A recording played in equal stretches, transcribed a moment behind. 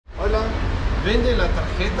Vende la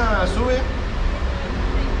tarjeta, sube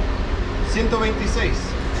 126.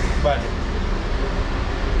 Vale.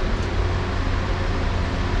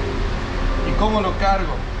 ¿Y cómo lo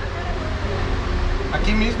cargo?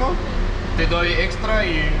 Aquí mismo te doy extra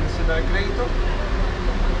y se da crédito.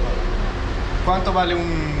 ¿Cuánto vale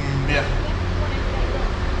un viaje?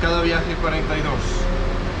 Cada viaje 42.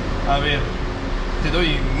 A ver, te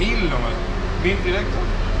doy 1000 nomás. 1000 directo.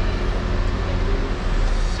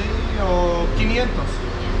 Sí, o 500.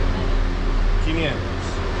 500,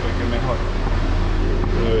 creo que mejor.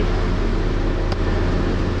 A ver.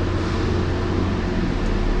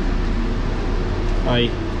 Ahí.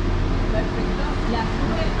 Perfecto. Y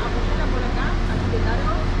apúntala por acá, aquí de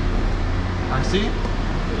largo. ¿Así?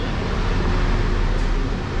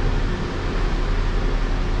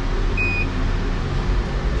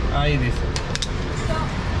 Ahí dice.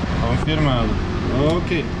 Confirmado.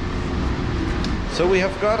 Okay. So we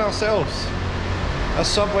have got ourselves a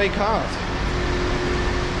subway card.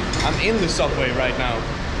 I'm in the subway right now.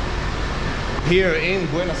 Here in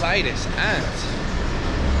Buenos Aires, and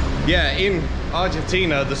yeah, in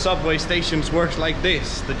Argentina the subway stations work like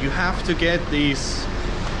this, that you have to get these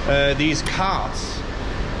cards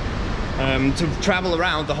to travel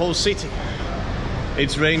around the whole city.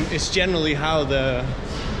 It's generally how the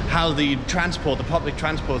transport, the public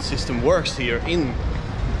transport system works here in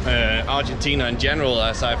Argentina in general,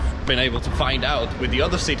 as I've been able to find out with the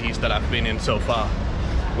other cities that I've been in so far.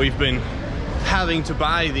 We've been having to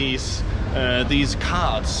buy these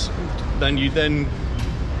cards, then you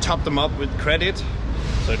top them up with credit,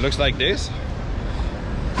 so it looks like this,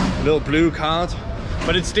 a little blue card,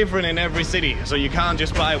 but it's different in every city, so you can't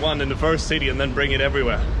just buy one in the first city and then bring it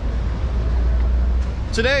everywhere.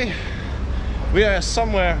 Today we are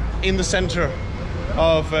somewhere in the center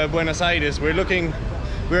of Buenos Aires. We're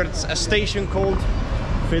at a station called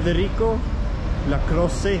Federico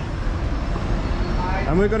Lacroze,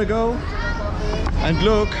 and we're gonna go and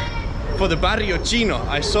look for the Barrio Chino.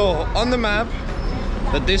 I saw on the map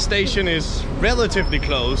that this station is relatively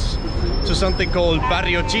close to something called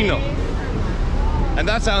Barrio Chino, and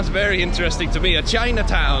that sounds very interesting to me. A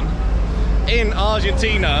Chinatown in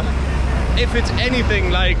Argentina, if it's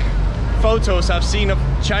anything like photos I've seen of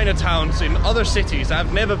Chinatowns in other cities.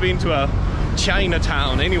 I've never been to a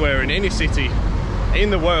Chinatown anywhere in any city in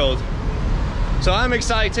the world, so I'm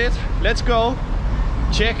excited. Let's go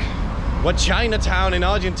check what Chinatown in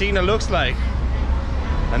Argentina looks like,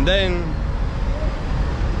 and then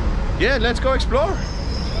yeah, let's go explore,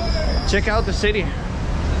 check out the city.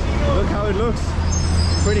 Look how it looks,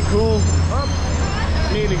 pretty cool. Oh,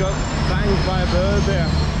 nearly got banged by a bird there.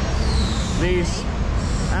 These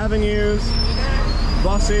avenues,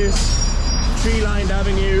 buses, tree-lined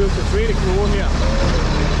avenues, it's really cool here.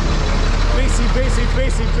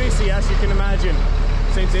 Busy, as you can imagine,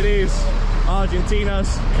 since it is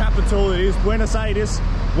Argentina's capital. It is Buenos Aires,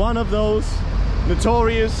 one of those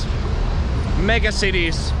notorious mega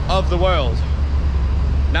cities of the world.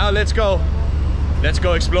 Now let's go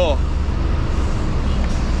explore.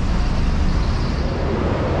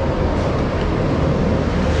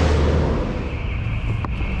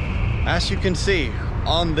 As you can see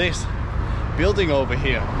on this building over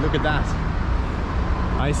here, look at that.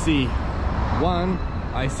 I see one,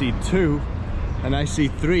 I see two, and I see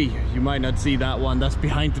three. You might not see that one, that's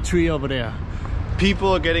behind the tree over there. People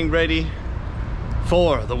are getting ready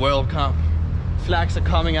for the World Cup. Flags are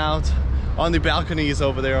coming out on the balconies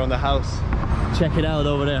over there on the house. Check it out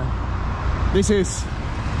over there. This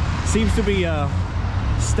seems to be a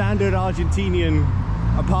standard Argentinian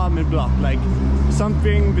apartment block, like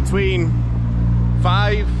something between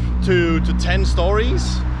 5 to 10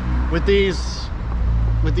 stories, with these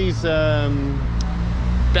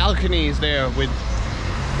balconies there. We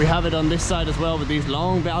have it on this side as well, with these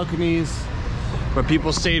long balconies where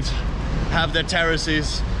people sit, have their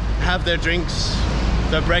terraces, have their drinks,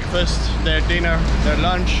 their breakfast, their dinner, their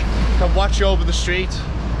lunch, can watch over the street.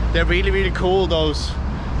 They're really cool, those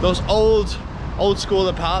old school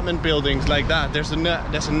apartment buildings like that. There's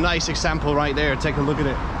a nice example right there. Take a look at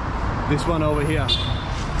it. This one over here.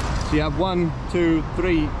 So you have 1, 2,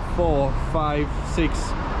 3, 4, 5,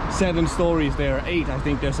 6, 7 stories there. 8, I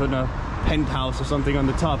think there's on a penthouse or something on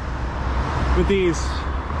the top, with these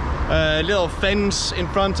little fence in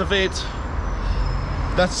front of it.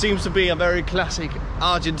 That seems to be a very classic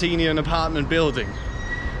Argentinian apartment building,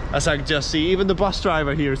 as I can just see. Even the bus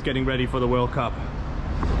driver here is getting ready for the World Cup.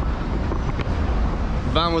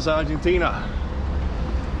 Vamos Argentina.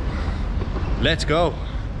 Let's go.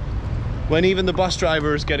 When even the bus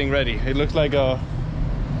driver is getting ready. It looks like a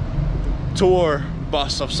tour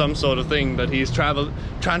bus of some sort of thing that he's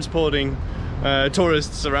transporting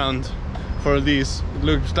tourists around for these. It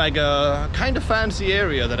looks like a kind of fancy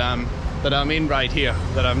area that I'm in right here,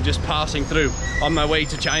 that I'm just passing through on my way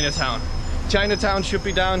to Chinatown. Chinatown should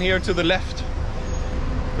be down here to the left.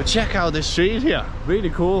 But check out this street here, really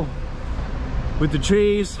cool. With the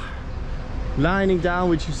trees lining down,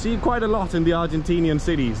 which you see quite a lot in the Argentinian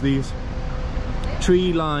cities, these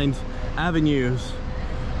tree-lined avenues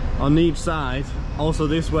on each side, also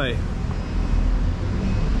this way.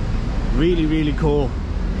 Really, really cool.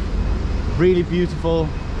 Really beautiful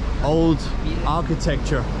old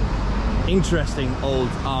architecture. Interesting old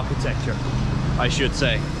architecture, I should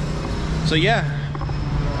say. So yeah,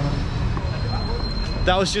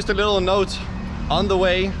 that was just a little note on the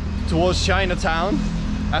way towards Chinatown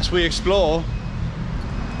as we explore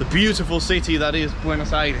the beautiful city that is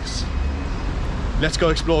Buenos Aires. Let's go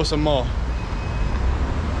explore some more.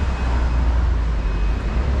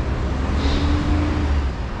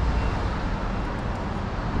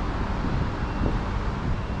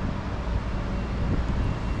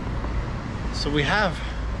 So we have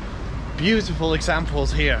beautiful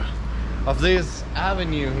examples here of this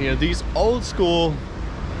avenue here, these old school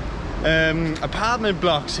apartment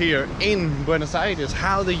blocks here in Buenos Aires,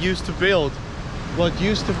 how they used to build what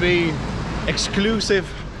used to be exclusive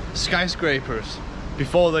skyscrapers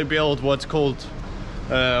before they built what's called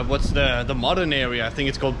what's the modern area. I think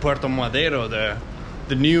it's called Puerto Madero,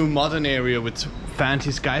 the new modern area with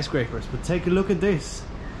fancy skyscrapers. But take a look at this.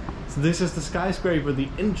 So this is the skyscraper, the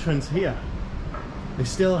entrance here. They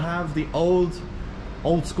still have the old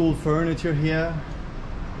school furniture here.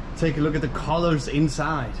 Take a look at the colors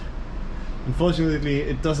inside. Unfortunately,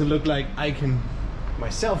 it doesn't look like I can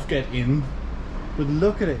myself get in, but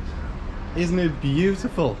look at it. Isn't it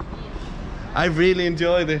beautiful? I really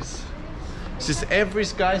enjoy this. It's just every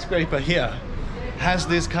skyscraper here has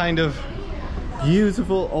this kind of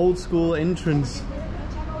beautiful old school entrance.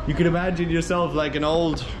 You can imagine yourself like an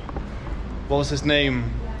old, what was his name?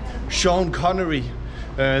 Sean Connery,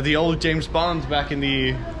 the old James Bond back in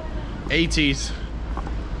the 80s,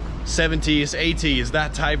 70s, 80s,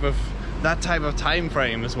 that type of time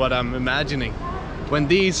frame is what I'm imagining. When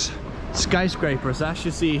these skyscrapers, as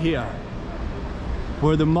you see here,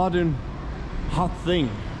 were the modern hot thing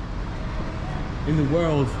in the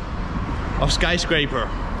world of skyscraper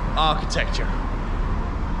architecture.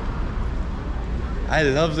 I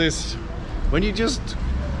love this. When you just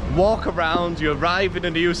walk around, you arrive in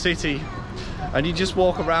a new city and you just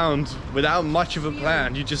walk around without much of a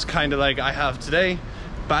plan. You just kind of like, I have today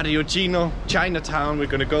Barrio Chino, Chinatown, we're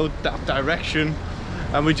gonna go that direction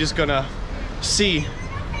and we're just gonna see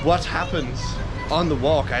what happens on the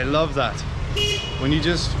walk. I love that. When you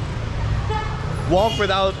just walk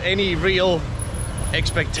without any real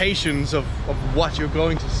expectations of what you're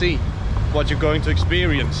going to see, what you're going to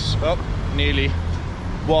experience. Oh, nearly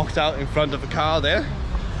walked out in front of a car there.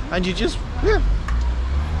 And you just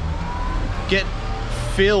get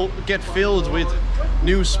filled with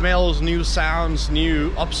new smells, new sounds,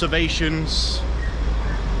 new observations.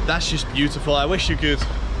 That's just beautiful. I wish you could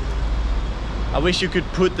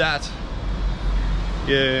put that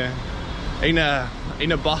in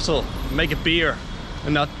a bottle, make a beer,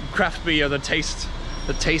 and not craft beer that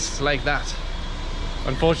tastes like that.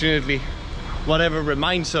 Unfortunately, whatever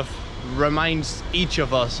reminds each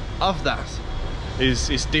of us of that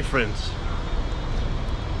is different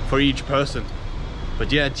for each person.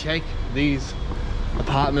 But yeah, check these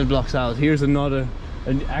apartment blocks out. Here's another,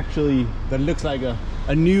 and actually that looks like a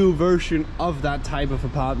new version of that type of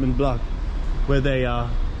apartment block, where they are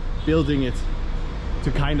building it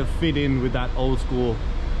to kind of fit in with that old school,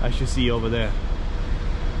 as you see over there.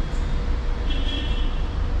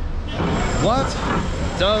 What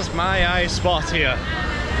does my eye spot here?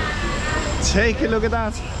 Take a look at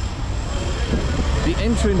that. The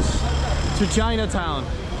entrance to Chinatown.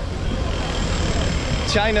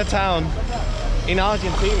 Chinatown in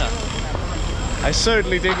Argentina. I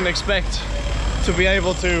certainly didn't expect to be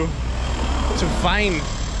able to find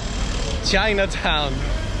Chinatown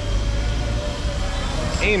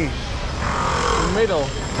in the middle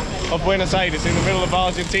of Buenos Aires, in the middle of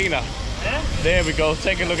Argentina. There we go,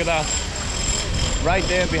 take a look at that. Right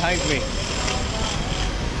there behind me.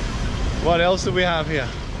 What else do we have here?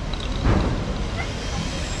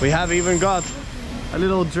 We have even got a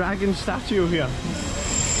little dragon statue here.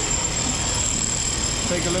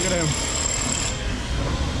 Take a look at him.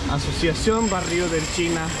 Asociación Barrio del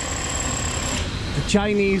China. The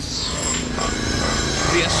Chinese,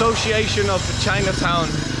 the Association of the Chinatown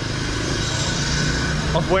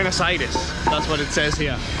of Buenos Aires. That's what it says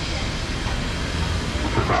here.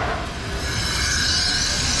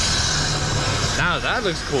 Now that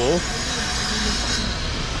looks cool.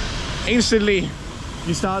 instantly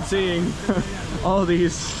you start seeing all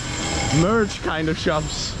these merch kind of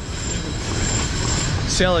shops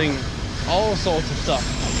selling all sorts of stuff.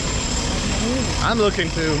 I'm looking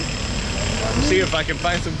to see if I can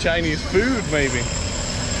find some Chinese food maybe.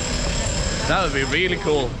 That would be really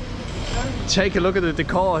cool. Take a look at the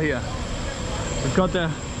decor here. We've got the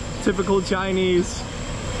typical Chinese,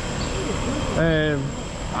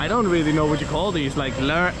 I don't really know what you call these, like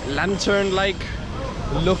lantern-like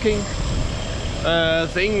looking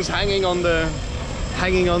things hanging on the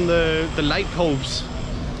light bulbs.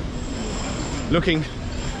 Looking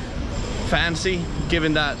fancy,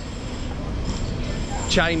 given that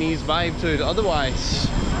Chinese vibe to it. Otherwise,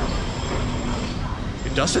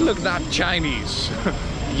 it doesn't look that Chinese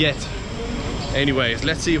yet. Anyways,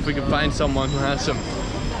 let's see if we can find someone who has some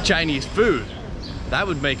Chinese food. That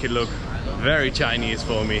would make it look very Chinese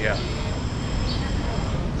for me here.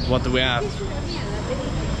 What do we have?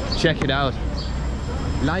 Check it out.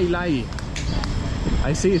 Lai Lai.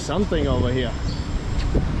 I see something over here.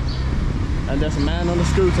 And there's a man on a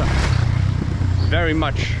scooter. Very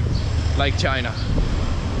much like China.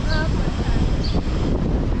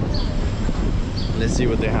 Let's see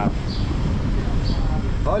what they have.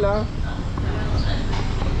 Hola.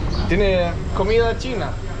 ¿Tiene comida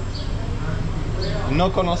china?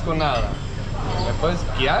 No conozco nada. ¿Me puedes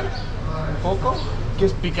guiar un poco? ¿Qué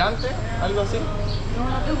es picante? ¿Algo así? No,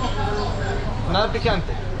 no tengo. Nada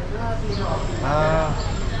picante. Ah.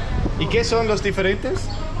 ¿Y qué son los diferentes?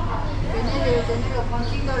 Tener los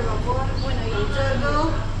pancitos al vapor, bueno, y el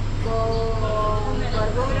cerdo con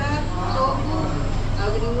verdura, tofu,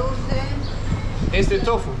 agridulce. ¿Este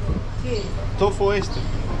tofu? Sí. Tofu este.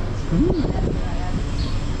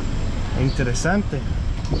 Interesante.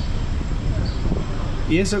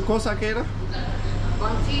 ¿Y esa cosa qué era?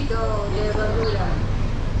 Pancito de verdura.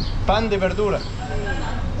 Pan de verdura.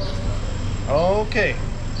 Ok.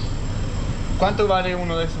 ¿Cuánto vale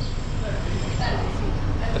uno de esos?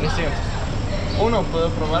 300. ¿Uno puedo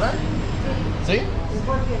probar? ¿Sí?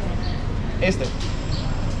 Este.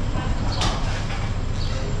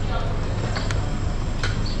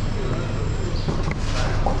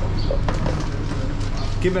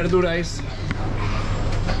 ¿Qué verdura es?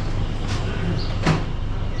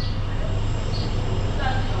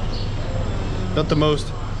 Not the most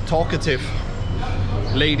talkative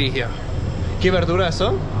lady here. ¿Qué verduras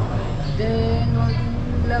son?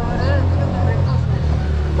 La verdad creo que reposo.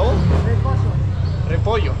 ¿Cómo? Reposo.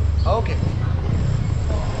 Repollo. Ah, ok.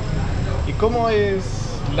 ¿Y cómo es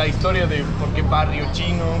la historia de por qué barrio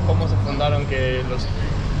chino? ¿Cómo se fundaron que los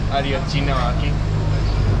áreas chinas aquí?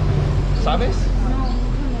 ¿Sabes? No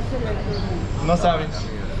sé la historia. No sabes.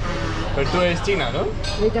 Pero tú eres china, ¿no?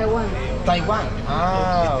 De Taiwán. Taiwán.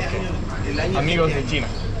 Ah, ok. Amigos de China.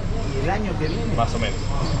 Y el año que viene. Más o menos.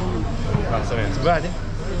 Más o menos. Vale.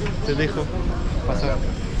 Te dejo pasar.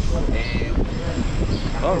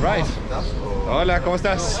 All right. Hola, ¿cómo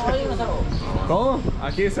estás? ¿Cómo?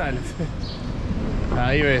 Aquí sales.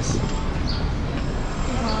 Ahí ves.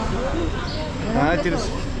 Ah, tienes.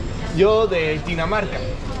 Yo de Dinamarca.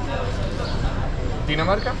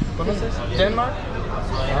 ¿Dinamarca? ¿Conoces? ¿Denmark?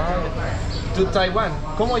 Ah. ¿Tú Taiwán?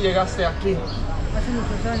 ¿Cómo llegaste aquí? Hace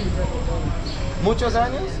muchos años. ¿Muchos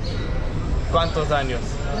años? ¿Cuántos años?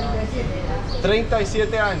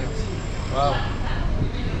 37 años. Wow.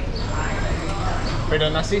 Pero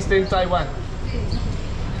naciste en Taiwán.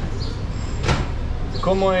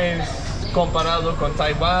 ¿Cómo es comparado con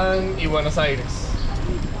Taiwán y Buenos Aires?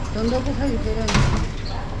 Son dos cosas diferentes.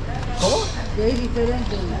 ¿Cómo? De ahí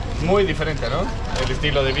diferente. Muy diferente, ¿no? El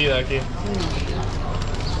estilo de vida aquí. Sí.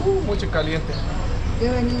 Mucho caliente. ¿Qué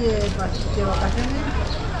venís de vacaciones?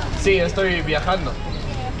 Sí, estoy viajando.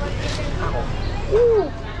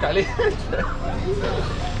 Caliente.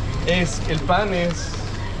 ¿El pan es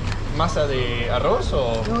masa de arroz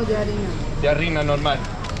o...? No, de harina. De harina normal,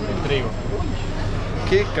 de trigo.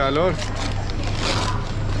 ¡Qué calor!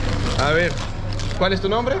 A ver, ¿cuál es tu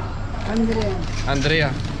nombre? Andrea.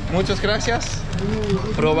 Andrea. Muchas gracias.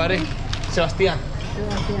 Probaré. Sebastián.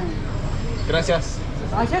 Sebastián. Gracias.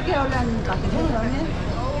 ¿Allá que hablan castellano también?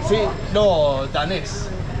 Sí, no, danés.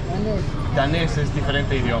 Danés. Danés es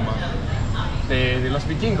diferente idioma. De los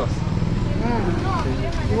vikingos.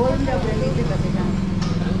 ¿Y vos dónde aprendiste castellano?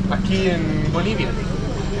 Aquí en Bolivia.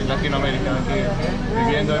 En Latinoamérica. Aquí,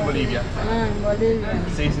 viviendo en Bolivia. En Bolivia.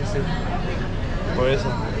 Sí, sí, sí. Por eso.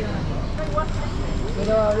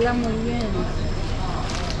 Pero hablas muy bien.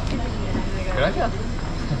 Gracias.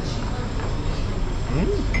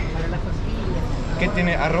 ¿Qué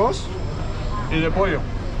tiene? ¿Arroz? Y repollo.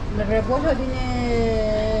 El repollo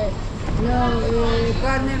tiene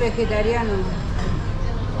carne vegetariana.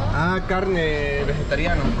 Ah, carne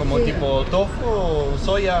vegetariana, como Sí. tipo tofu o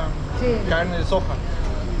soya, Sí. carne de soja.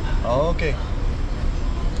 Oh, ok.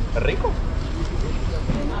 Rico.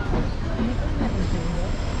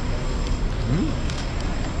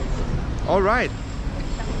 All right.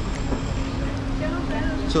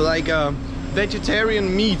 So like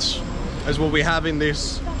vegetarian meat is what we have in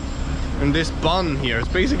this bun here. It's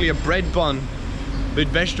basically a bread bun with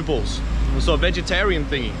vegetables. So a vegetarian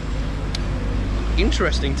thingy.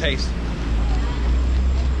 Interesting taste.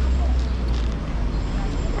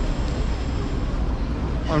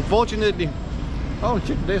 Unfortunately, oh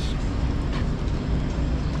check this.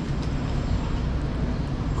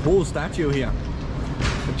 Cool statue here.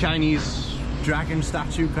 A Chinese dragon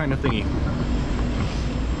statue kind of thingy.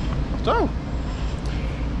 So,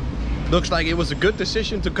 looks like it was a good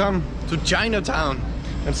decision to come to Chinatown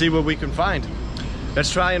and see what we can find.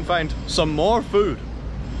 Let's try and find some more food.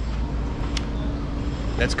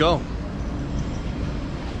 Let's go.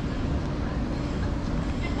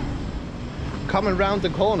 Coming round the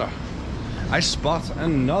corner, I spot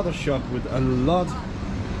another shop with a lot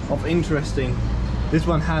of interesting. This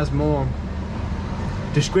one has more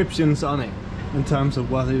descriptions on it in terms of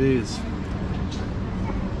what it is.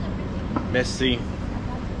 Let's see.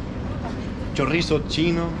 Chorizo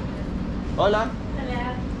chino. Hola.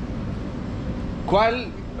 ¿Cuál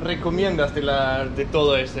recomiendas de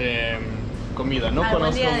todo ese comida? No conozco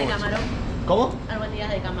Albóndigas de mucho. camarón. ¿Cómo? Albóndigas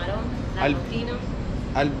de camarón, Al- langostinos.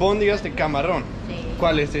 Albóndigas de camarón. Sí.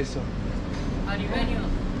 ¿Cuál es eso?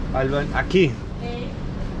 Oliveños. Aquí.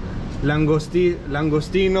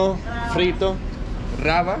 Langostino frito.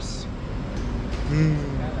 Rabas.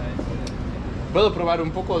 ¿Puedo probar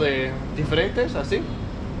un poco de diferentes así?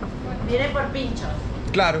 Viene por pinchos.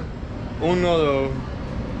 Claro.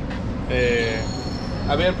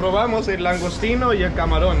 A ver, probamos el langostino y el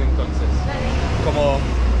camarón entonces.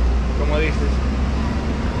 Como dices.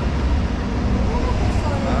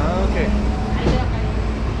 Ah, ok.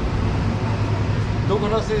 ¿Tú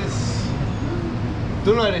conoces?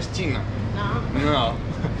 Tú no eres china. No. No.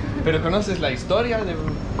 ¿Pero conoces la historia de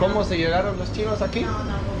cómo se llegaron los chinos aquí? No,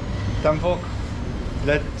 Tampoco.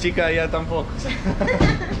 La chica ya tampoco.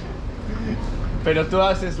 ¿Pero tú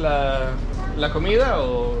haces la comida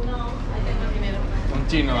o No, ahí tengo primero. un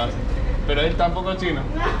chino hace? Pero él tampoco es chino.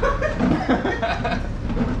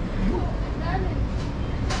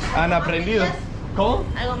 ¿Han aprendido? ¿Cómo?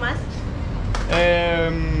 ¿Algo más?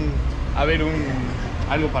 A ver,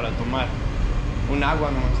 algo para tomar. Un agua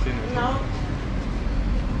nomás tienes. No.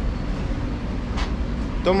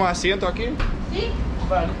 ¿Tomo asiento aquí? ¿Sí?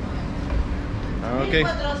 Vale. Ah, ok.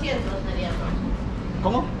 1400 sería.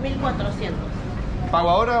 ¿Cómo? 1400. ¿Pago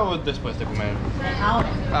ahora o después de comer? Ahora.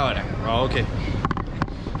 Ahora. Ah, ok.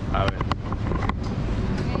 A ver.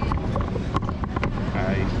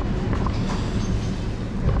 Ahí.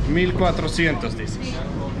 1400 dices. Sí.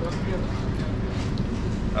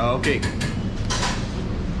 Ah, ok. 1,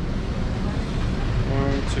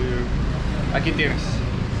 2. Aquí tienes.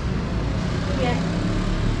 Bien.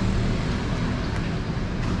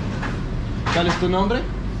 ¿Cuál es tu nombre?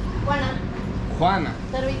 Juana, Juana.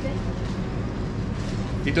 servite.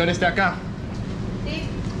 ¿Y tú eres de acá? Sí,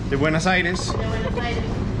 ¿De Buenos Aires? de Buenos Aires.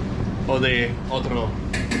 ¿O de otro?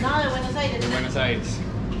 No, de Buenos Aires. De Buenos Aires.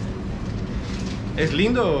 Es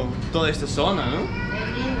lindo toda esta zona, ¿no?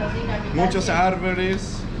 Es lindo, sí, capital. Muchos sí.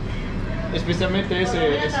 árboles. Especialmente Por lo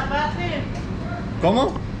menos ese. esta parte,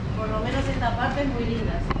 ¿Cómo? por lo menos esta parte es muy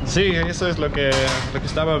linda. Sí, eso es lo que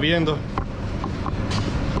estaba viendo.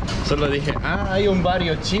 Solo dije, hay un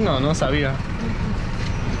barrio chino, no sabía.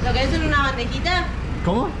 ¿Lo querés en una bandejita?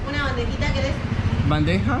 ¿Cómo? ¿Una bandejita querés?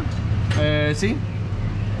 ¿Bandeja? Sí.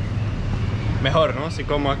 Mejor, ¿no? Si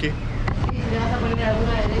como aquí. Sí, le vas a poner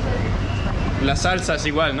alguna de esas. La salsa es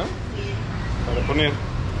igual, ¿no? Sí. Para poner.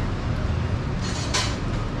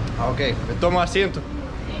 Ah, ok, me tomo asiento.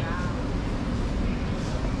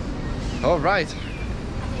 All right.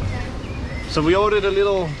 So we ordered a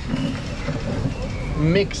little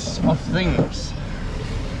mix of things.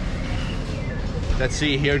 Let's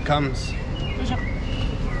see, here it comes.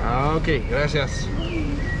 Ah, ok, gracias.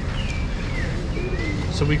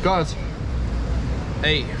 So we got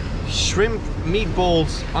a shrimp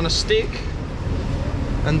meatballs on a stick,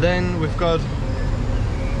 and then we've got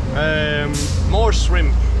more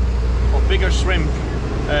shrimp, or bigger shrimp,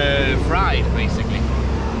 fried basically.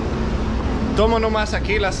 Tomo nomás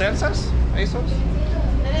aquí las salsas, esos.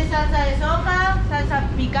 Tenés salsa de soja, salsa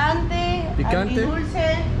picante, Picante.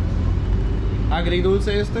 agridulce.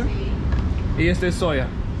 Agridulce este. Sí. Y este es soya.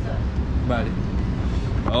 Vale.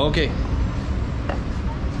 Okay.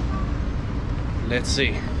 Let's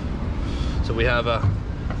see. So we have a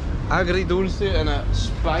agridulce and a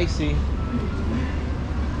spicy.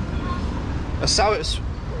 A sour,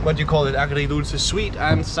 what do you call it? Agridulce, sweet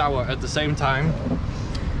and sour at the same time.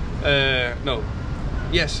 No,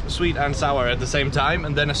 yes, sweet and sour at the same time,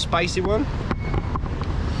 and then a spicy one.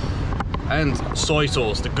 And soy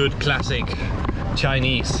sauce, the good classic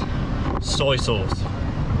Chinese soy sauce.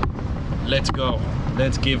 Let's go.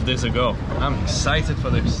 Let's give this a go. I'm excited for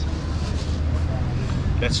this.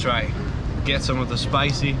 Let's try. Get some of the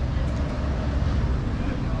spicy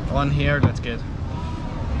on here. Let's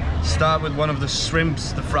start with one of the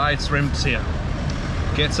shrimps, the fried shrimps here.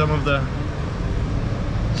 Get some of the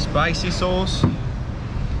spicy sauce.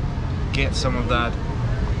 Get some of that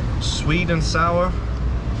sweet and sour.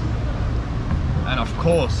 And of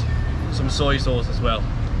course, some soy sauce as well.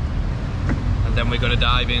 And then we're gonna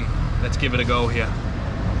dive in. Let's give it a go here.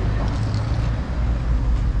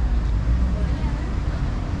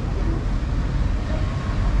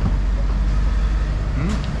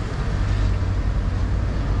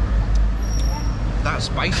 That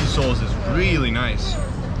spicy sauce is really nice.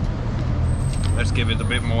 Let's give it a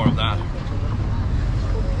bit more of that.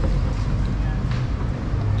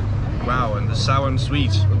 Wow, and the sour and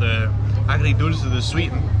sweet, the agridulce, the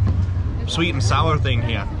sweet and sour thing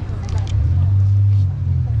here.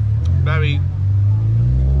 Very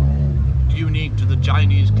unique to the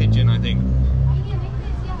Chinese kitchen, I think.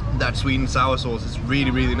 That sweet and sour sauce is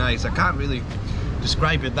really, really nice. I can't really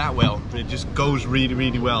describe it that well, but it just goes really,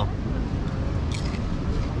 really well.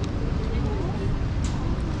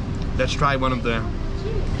 Let's try one of the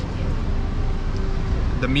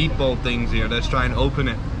meatball things here. Let's try and open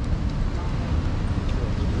it.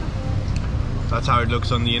 That's how it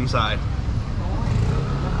looks on the inside.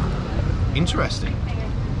 Interesting.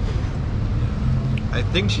 I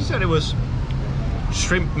think she said it was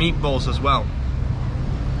shrimp meatballs as well.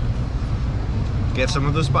 Get some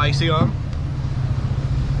of the spicy on.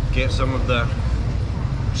 Get some of the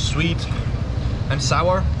sweet and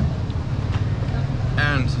sour.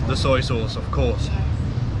 And the soy sauce, of course.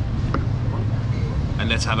 And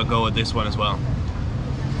let's have a go at this one as well.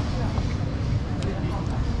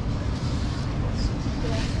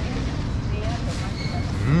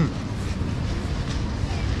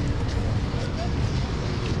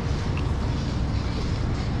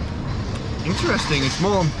 Interesting, it's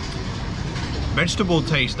more vegetable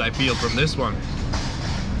taste I feel from this one.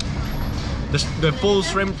 The full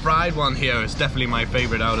shrimp fried one here is definitely my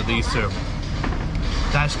favorite out of these two.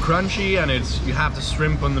 That's crunchy and you have the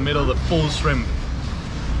shrimp on the middle, the full shrimp.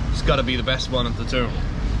 It's gotta be the best one of the two.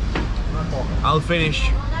 I'll finish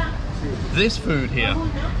this food here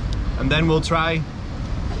and then we'll try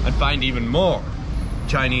and find even more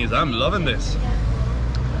Chinese. I'm loving this.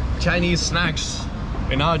 Chinese snacks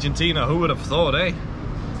in Argentina, who would have thought, eh?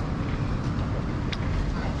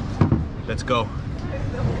 Let's go.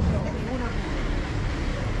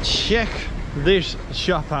 Check this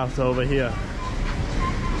shop out over here.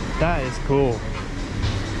 That is cool.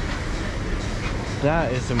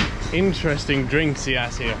 That is some interesting drinks he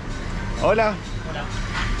has here. Hola. Hola.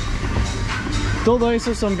 ¿Todo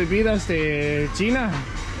eso son bebidas de China?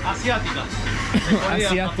 Asiáticas. De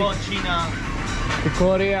Corea, Japón, China. De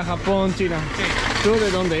Corea, Japón, China. Sí. ¿Tú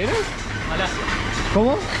de dónde eres? Malasia.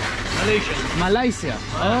 ¿Cómo? Malaysia. Malaysia.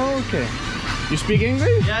 Oh, okay. You speak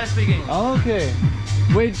English? Yeah, I speak English. Oh, okay.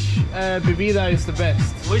 Which bebida is the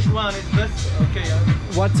best? Which one is best? Okay.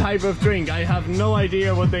 What type of drink? I have no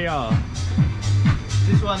idea what they are.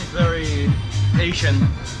 This one is very Asian.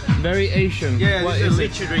 Very Asian. Yeah, what it's is a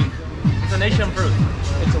it? lychee drink. It's an Asian fruit.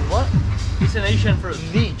 It's a what? It's an Asian fruit.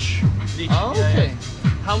 Lychee. Lychee. Oh, okay.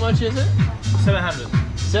 Yeah. How much is it? 700.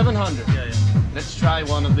 700. Yeah, yeah. Let's try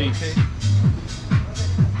one of these. Okay.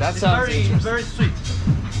 That It's sounds interesting. very sweet.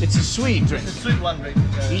 It's a sweet drink. It's a sweet one drink.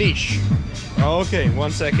 Lychee. Okay,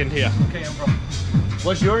 1 second here. Okay, no problem.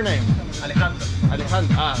 What's your name? Alejandro.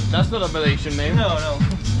 Alejandro. Ah, that's not a Malaysian name. No, no.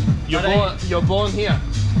 You're born here.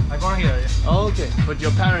 I'm born here. Yeah. Oh, okay. But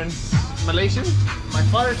your parents Malaysian? My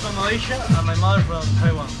father is from Malaysia and my mother from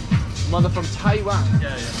Taiwan. Mother from Taiwan.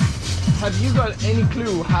 Yeah, yeah. Have you got any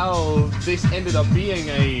clue how this ended up being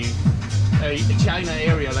a China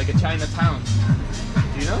area, like a Chinatown?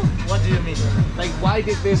 Do you know? What do you mean? Like, why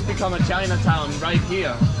did this become a Chinatown right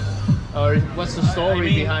here? Or what's the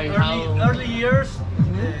story behind early years,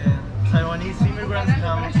 Taiwanese immigrants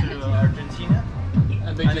come to Argentina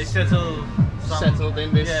and they settled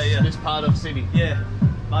in this this part of city? Yeah,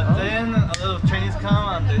 but then a lot of Chinese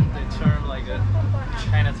come and they turn like a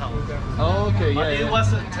Chinatown. Oh, okay, but it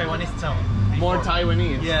was a Taiwanese town before. More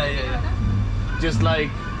Taiwanese? Yeah, yeah, yeah. Just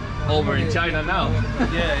like over in China now?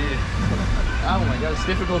 Yeah, yeah. Oh my god, it's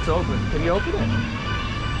difficult to open. Can you open it?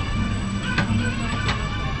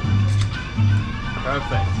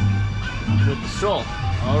 Perfect. With the salt.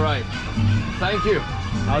 All right. Thank you.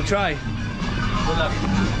 I'll try. Good luck.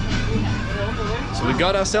 So we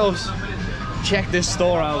got ourselves. Check this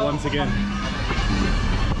store out once again.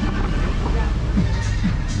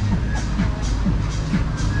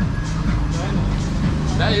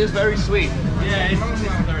 That is very sweet. Yeah, it's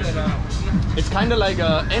very sweet. It's kind of like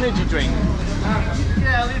an energy drink.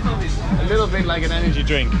 Yeah, a little bit. A little bit like an energy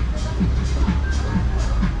drink.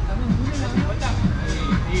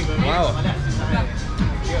 Wow.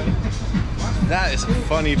 That is a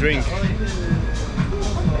funny drink.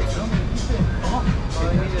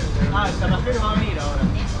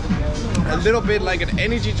 A little bit like an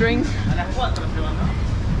energy drink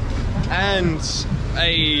and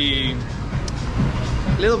a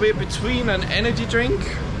little bit between an energy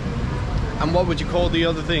drink and what would you call the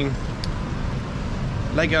other thing?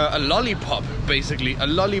 Like a lollipop, basically. A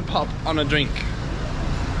lollipop on a drink.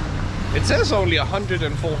 It says only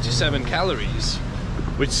 147 calories,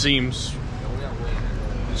 which seems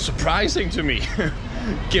surprising to me,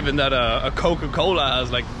 given that a Coca-Cola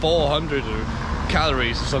has like 400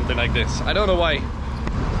 calories or something like this. I don't know why.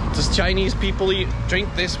 Does Chinese people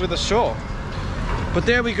drink this with a straw? But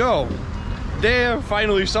there we go. There,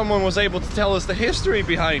 finally someone was able to tell us the history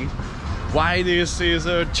behind why this is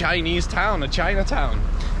a Chinese town, a Chinatown.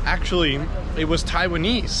 Actually, it was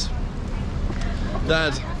Taiwanese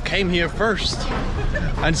that came here first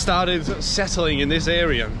and started settling in this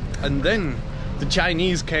area. And then the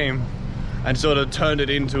Chinese came and sort of turned it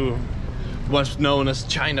into what's known as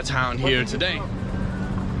Chinatown here today.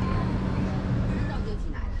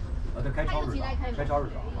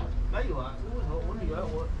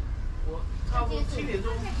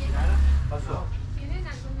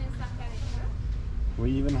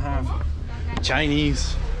 We even have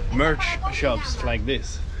Chinese merch shops like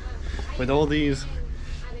this, with all these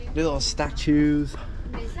little statues,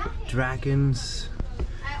 dragons,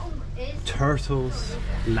 turtles,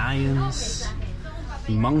 lions,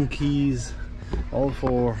 monkeys, all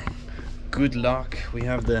for good luck. We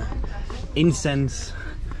have the incense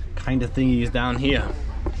kind of thingies down here,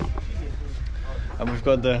 and we've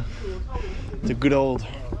got the good old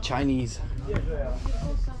Chinese,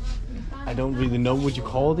 I don't really know what you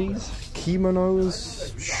call these,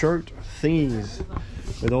 kimonos, shirt thingies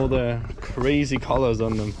with all the crazy colors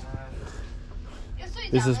on them.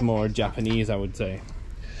 This is more Japanese, I would say.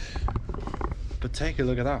 But take a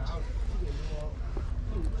look at that.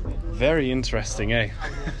 Very interesting, eh?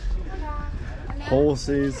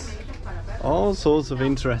 Horses, all sorts of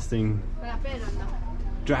interesting.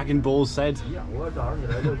 Dragon Ball Z.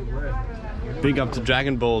 Big up to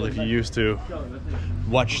Dragon Ball if you used to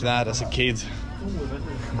watch that as a kid.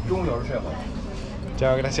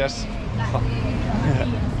 Ciao, gracias.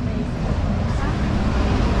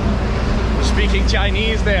 Speaking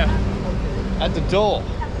Chinese there at the door.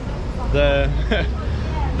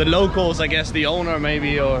 The locals, I guess, the owner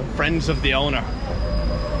maybe, or friends of the owner.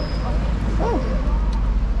 Oh.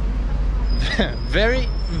 Very,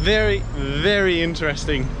 very, very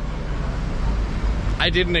interesting. I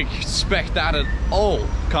didn't expect that at all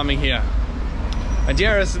coming here. And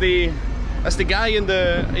yeah, as the guy in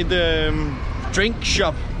the drink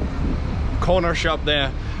shop, corner shop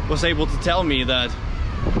there, was able to tell me that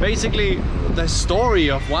basically the story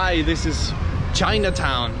of why this is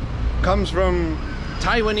Chinatown comes from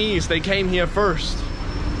Taiwanese. They came here first,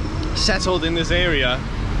 settled in this area,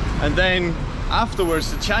 and then afterwards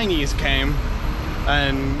the Chinese came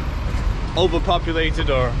and overpopulated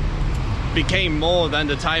or became more than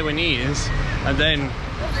the Taiwanese, and then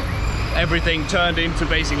everything turned into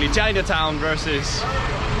basically Chinatown versus,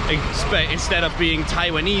 instead of being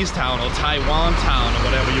Taiwanese town or Taiwan town or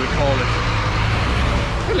whatever you would call it.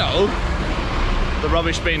 Hello, the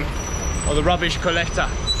rubbish bin or the rubbish collector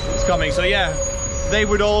is coming. So yeah, they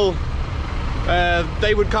would all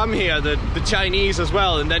they would come here, the Chinese as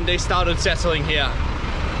well, and then they started settling here,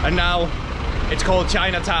 and now it's called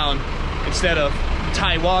Chinatown instead of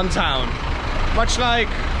Taiwan town. Much like,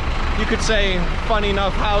 you could say, funny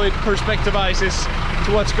enough, how it perspectivizes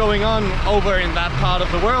to what's going on over in that part of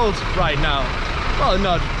the world right now. Well,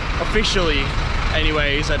 not officially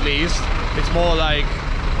anyways, at least. It's more like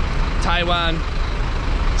Taiwan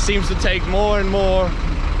seems to take more and more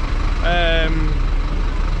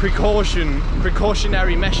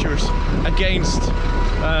precautionary measures against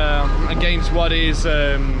what is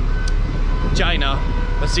China,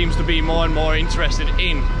 that seems to be more and more interested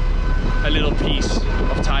in a little piece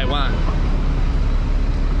of Taiwan.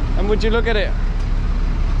 And would you look at it,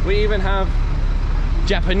 we even have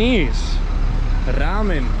Japanese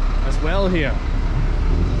ramen as well here.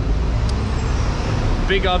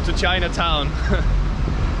 big up to Chinatown.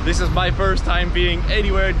 This is my first time being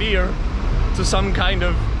anywhere near to some kind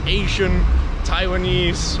of Asian,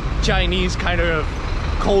 Taiwanese, Chinese kind of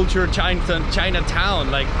culture.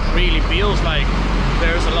 Chinatown like really feels like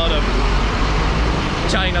there's a lot of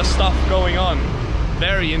China stuff going on.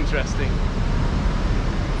 Very interesting.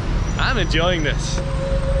 I'm enjoying this.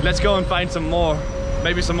 Let's go and find some more,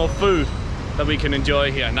 maybe some more food that we can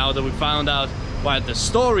enjoy here now that we found out what the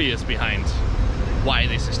story is behind why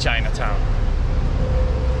this is Chinatown.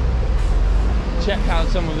 Check out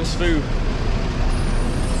some of this food.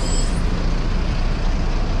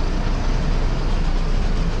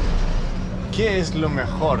 ¿Qué es lo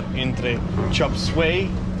mejor entre chop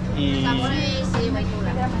suey y...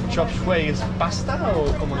 Chop suey es pasta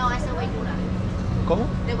o cómo? No, es de verdura. ¿Cómo?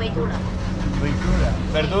 De verdura. Verdura.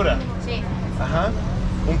 ¿Verdura? Sí. Ajá.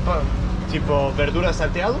 Tipo verdura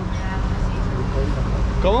salteado.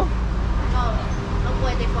 ¿Cómo? No, no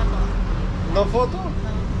puede foto. ¿No foto?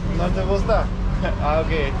 No. ¿No te gusta? Ah,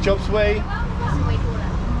 ok. Chop suey Es verdura.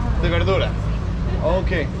 de verdura.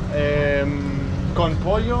 Ok. ¿Con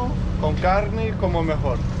pollo? ¿Con carne? ¿Cómo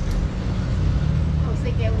mejor? No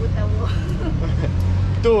sé qué gusta vos.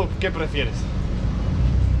 ¿Tú qué prefieres?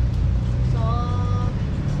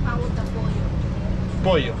 Me gusta pollo.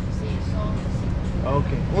 Pollo. Sí, son. Ok.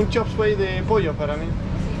 Un chop suey de pollo para mí. Sí,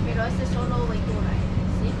 pero ese es solo verdura,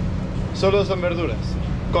 ¿sí? Solo son verduras.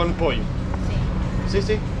 Con pollo. Sí. Sí,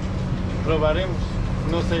 sí. Probaremos.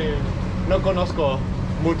 No sé. No conozco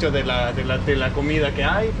mucho de la comida que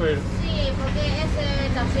hay, pero... Sí, porque ese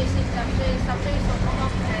también son como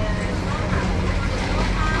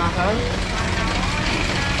Ajá.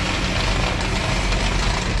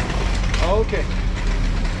 Ok.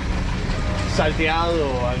 Salteado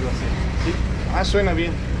o algo así. Sí. Ah, suena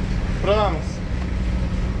bien. Probamos.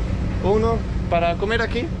 Uno para comer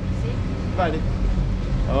aquí. Sí. Vale.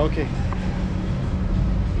 Ok.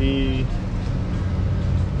 Y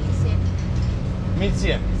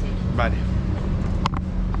 1100. Sí. Vale.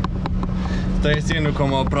 Estoy haciendo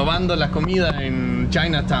como probando la comida en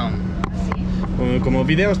Chinatown. Sí. Como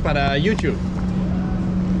videos para YouTube.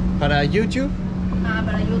 ¿Para YouTube? Ah,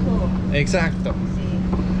 para YouTube. Exacto.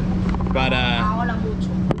 Sí. Para Ahora mucho.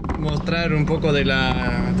 mostrar un poco de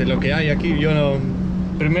lo que hay aquí. Yo no...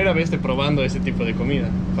 Primera vez probando ese tipo de comida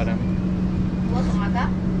para mí. ¿Vos son acá?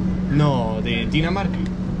 No, de Dinamarca.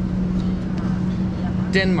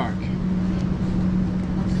 Denmark.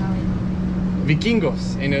 No saben.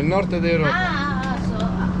 Vikingos en el norte de Europa.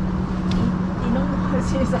 Y no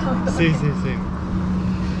sí saben. Sí, sí,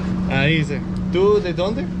 sí. Ahí dice. ¿Tú de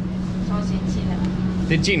dónde? Somos en China.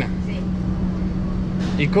 De China. Sí.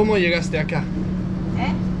 ¿Y cómo llegaste acá?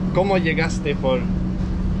 ¿Eh? ¿Cómo llegaste por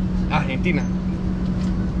Argentina?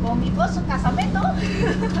 Con mi esposo, casamento.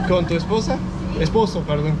 ¿Con tu esposa? Sí. Esposo,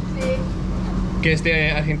 perdón. Sí. ¿Que es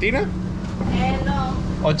de Argentina No.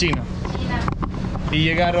 o China? China. Y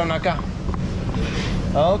llegaron acá.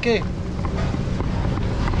 Ah, ok.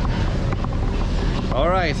 All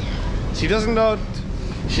right. She doesn't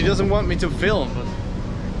want me to film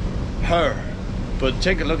her. But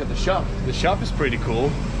take a look at the shop. The shop is pretty cool.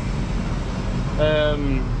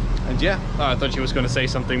 And yeah, I thought she was going to say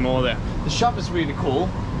something more there. The shop is really cool.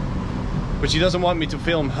 But she doesn't want me to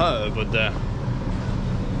film her, but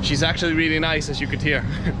she's actually really nice, as you could hear.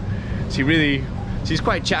 She's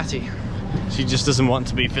quite chatty. She just doesn't want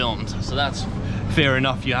to be filmed. So that's fair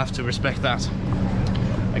enough, you have to respect that.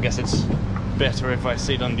 I guess it's better if I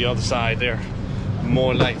sit on the other side there,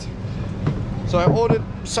 more light. So I ordered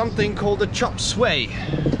something called a chop suey.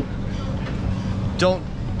 Don't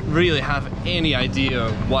really have any idea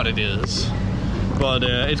what it is, but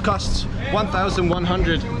it costs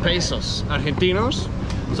 1,100 pesos Argentinos.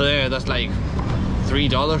 So yeah, that's like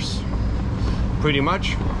 $3 pretty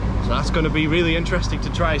much. So that's gonna be really interesting to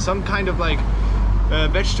try. Some kind of like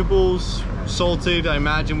vegetables, salted, I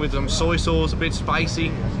imagine, with some soy sauce, a bit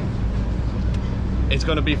spicy. It's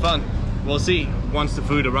gonna be fun. We'll see once the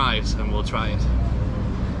food arrives and we'll try it.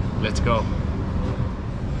 Let's go.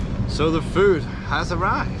 So the food has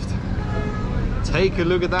arrived. Take a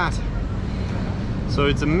look at that. So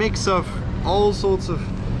it's a mix of all sorts of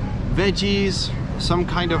veggies, some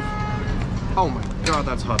kind of, oh my god,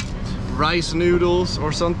 that's hot, rice noodles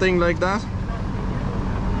or something like that.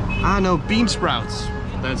 Ah no, bean sprouts.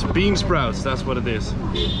 That's bean sprouts, that's what it is.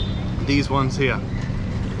 These ones here.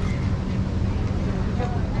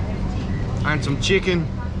 And some chicken.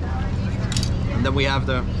 And then we have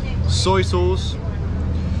the soy sauce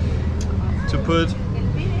to put.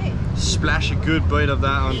 Splash a good bit of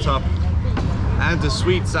that on top. And the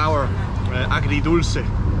sweet sour agridulce.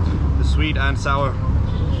 The sweet and sour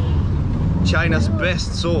China's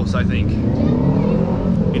best sauce, I think.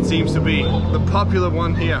 It seems to be the popular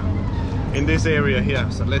one here in this area here.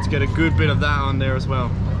 So let's get a good bit of that on there as well.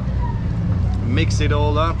 Mix it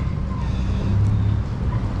all up.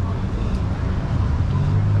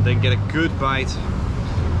 And then get a good bite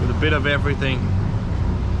with a bit of everything.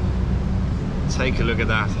 Take a look at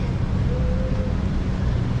that.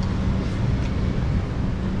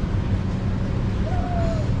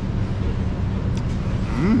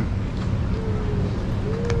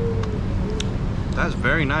 That's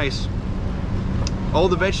very nice. All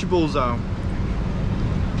the vegetables are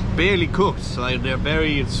barely cooked, so they're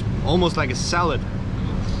very, it's almost like a salad.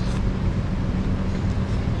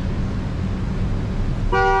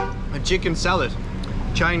 A chicken salad.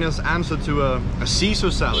 China's answer to a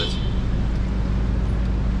Caesar salad.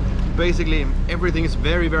 Basically, everything is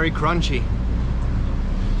very, very crunchy.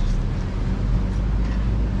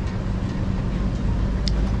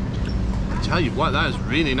 I tell you what, that is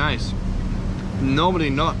really nice. Normally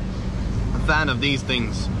not a fan of these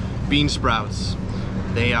things, bean sprouts.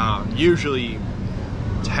 They are usually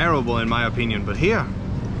terrible in my opinion, but here,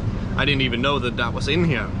 I didn't even know that that was in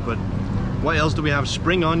here. But what else do we have?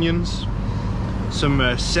 Spring onions, some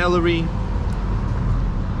celery,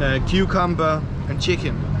 cucumber and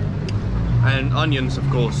chicken, and onions of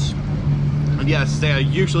course. And yes, they are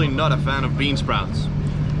usually not a fan of bean sprouts,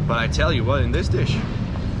 but I tell you what, in this dish,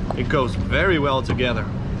 it goes very well together.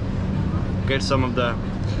 Get some of the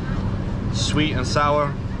sweet and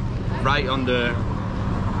sour right on the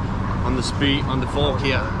fork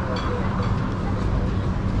here.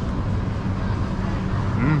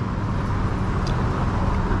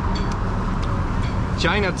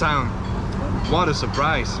 Chinatown, what a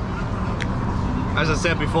surprise. As I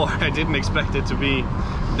said before, I didn't expect it to be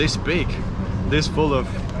this big, this full of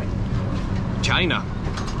China.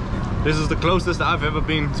 This is the closest I've ever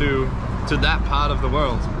been to that part of the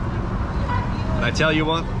world. And I tell you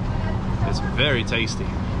what, it's very tasty.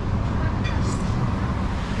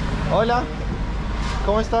 Hola,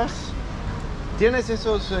 ¿cómo estás? ¿Tienes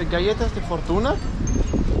esos galletas de fortuna?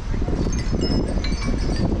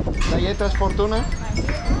 ¿Galletas fortuna?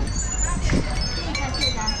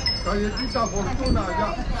 Galletita fortuna,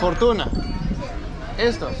 ya. Fortuna.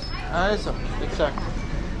 Estos. Ah, eso. Exacto.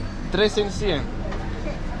 3 en 100.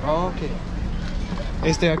 Ok.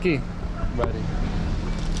 Este aquí. Vale.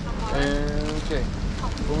 Ok.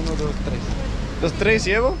 1, 2, 3. ¿Los 3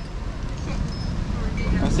 llevo?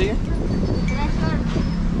 ¿Así?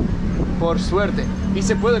 Por suerte. ¿Y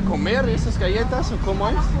se puede comer esas galletas o cómo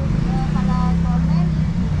es?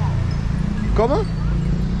 ¿Cómo?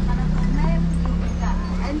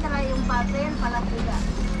 Entra ahí un papel para jugar.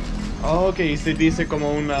 Ok, se dice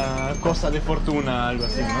como una cosa de fortuna, algo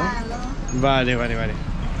así, ¿no? Vale, vale, vale.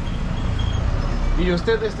 ¿Y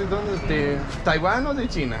usted es de dónde? ¿De Taiwán o de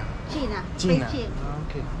China? China. China. Beijing.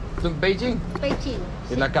 Ok. ¿Beijing? Beijing.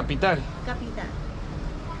 ¿Es la capital? Capital.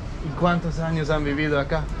 ¿Y cuántos años han vivido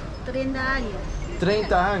acá? 30 años.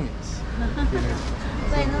 30 años.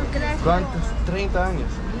 Bueno, gracias. ¿Cuántos? 30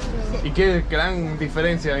 años. Sí. Y qué gran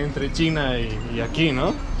diferencia entre China y aquí,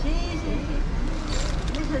 ¿no? Sí, sí,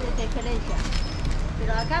 sí. Mucho de diferencia.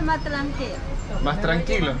 Pero acá más tranquilo. Más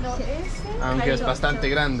tranquilo. Sí. Aunque es bastante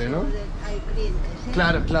grande, ¿no? Hay clientes. ¿Sí?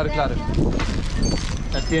 Claro, claro, claro.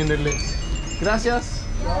 Atiéndeles. Gracias.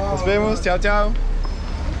 Nos vemos. Chao, chao.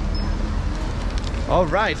 All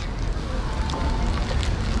right.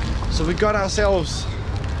 So we got ourselves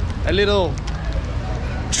a little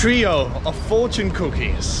trio of fortune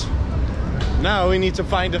cookies. Now we need to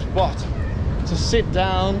find a spot to sit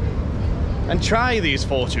down and try these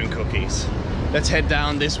fortune cookies. Let's head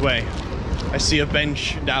down this way. I see a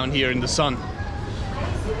bench down here in the sun.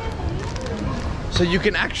 So you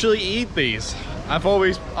can actually eat these. I've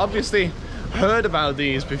always obviously heard about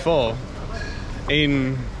these before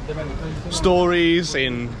in stories,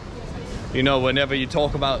 in, you know, whenever you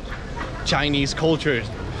talk about Chinese culture,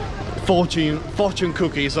 fortune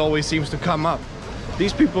cookies always seems to come up.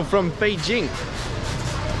 These people from Beijing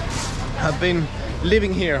have been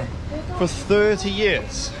living here for 30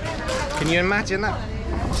 years. Can you imagine that?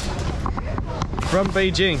 From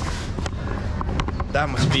Beijing. That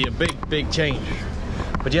must be a big change.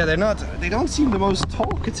 But yeah, they don't seem the most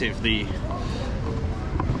talkative, the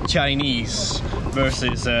Chinese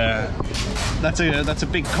versus that's a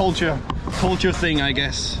big culture thing, I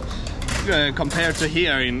guess. Compared to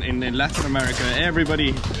here in Latin America,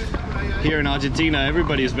 everybody here in Argentina,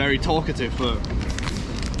 everybody is very talkative, but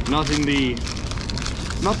not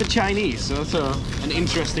the Chinese. So that's an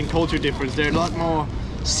interesting culture difference. They're a lot more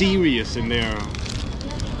serious in their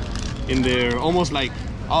almost like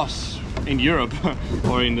us, in Europe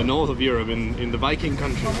or in the north of Europe, in the Viking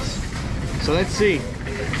countries. So let's see.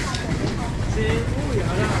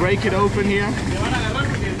 Break it open here.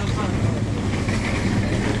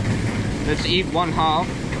 Let's eat one half.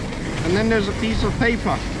 And then there's a piece of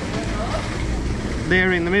paper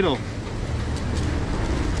there in the middle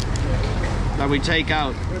that we take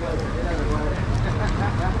out.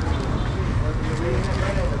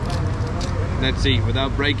 Let's see,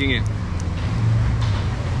 without breaking it.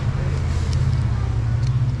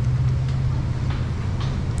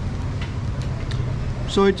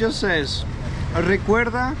 So it just says,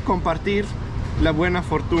 recuerda compartir la buena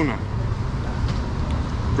fortuna.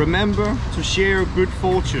 Remember to share good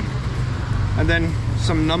fortune. And then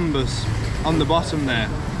some numbers on the bottom there.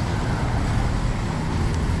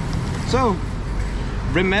 So,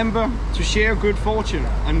 remember to share good fortune.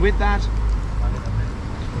 And with that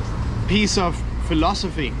piece of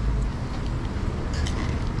philosophy,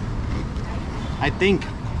 I think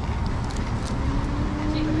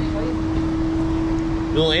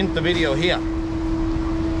we'll end the video here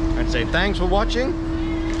and say thanks for watching.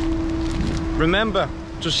 Remember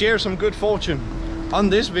to share some good fortune on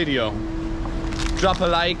this video. Drop a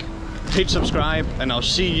like, hit subscribe, and I'll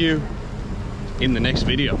see you in the next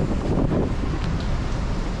video.